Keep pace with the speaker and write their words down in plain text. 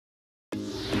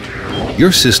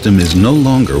Your system is no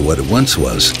longer what it once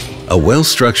was. A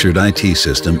well-structured IT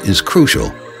system is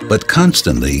crucial, but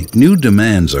constantly new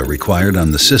demands are required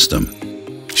on the system.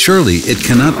 Surely it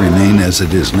cannot remain as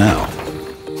it is now.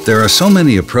 There are so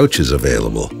many approaches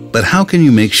available, but how can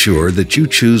you make sure that you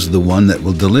choose the one that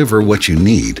will deliver what you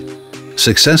need?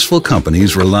 Successful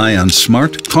companies rely on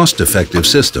smart, cost-effective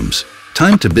systems.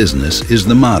 Time to business is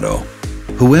the motto.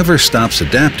 Whoever stops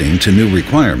adapting to new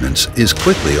requirements is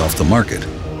quickly off the market.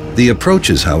 The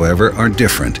approaches, however, are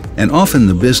different, and often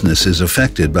the business is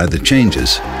affected by the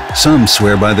changes. Some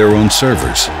swear by their own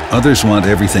servers, others want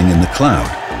everything in the cloud.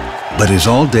 But is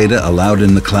all data allowed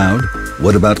in the cloud?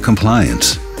 What about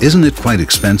compliance? Isn't it quite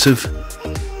expensive?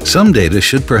 Some data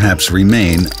should perhaps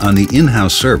remain on the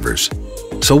in-house servers.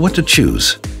 So what to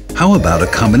choose? How about a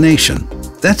combination?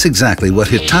 That's exactly what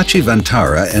Hitachi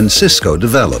Vantara and Cisco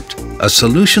developed, a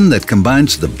solution that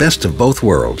combines the best of both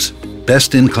worlds.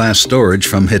 Best-in-class storage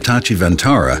from Hitachi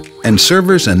Vantara and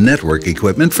servers and network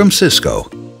equipment from Cisco.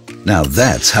 Now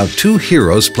that's how two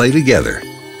heroes play together.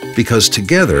 Because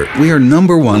together we are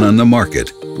 #1 on the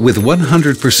market with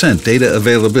 100% data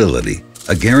availability,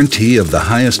 a guarantee of the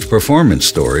highest performance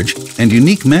storage, and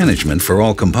unique management for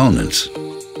all components.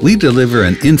 We deliver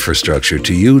an infrastructure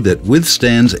to you that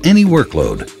withstands any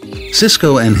workload.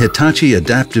 Cisco and Hitachi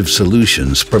Adaptive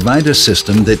Solutions provide a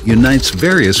system that unites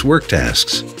various work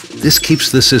tasks. This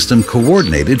keeps the system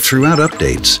coordinated throughout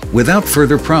updates without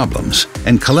further problems,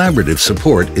 and collaborative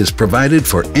support is provided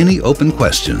for any open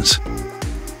questions.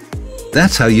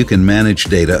 That's how you can manage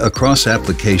data across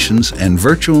applications and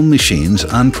virtual machines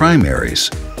on primaries.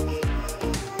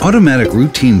 Automatic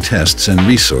routine tests and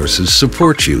resources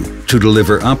support you to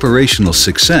deliver operational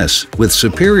success with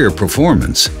superior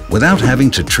performance without having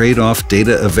to trade off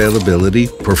data availability,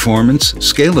 performance,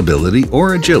 scalability,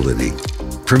 or agility.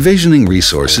 Provisioning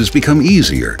resources become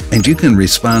easier, and you can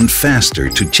respond faster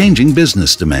to changing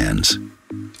business demands.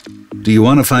 Do you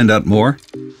want to find out more?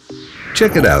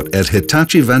 Check it out at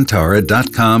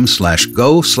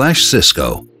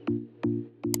hitachivantara.com/go/Cisco.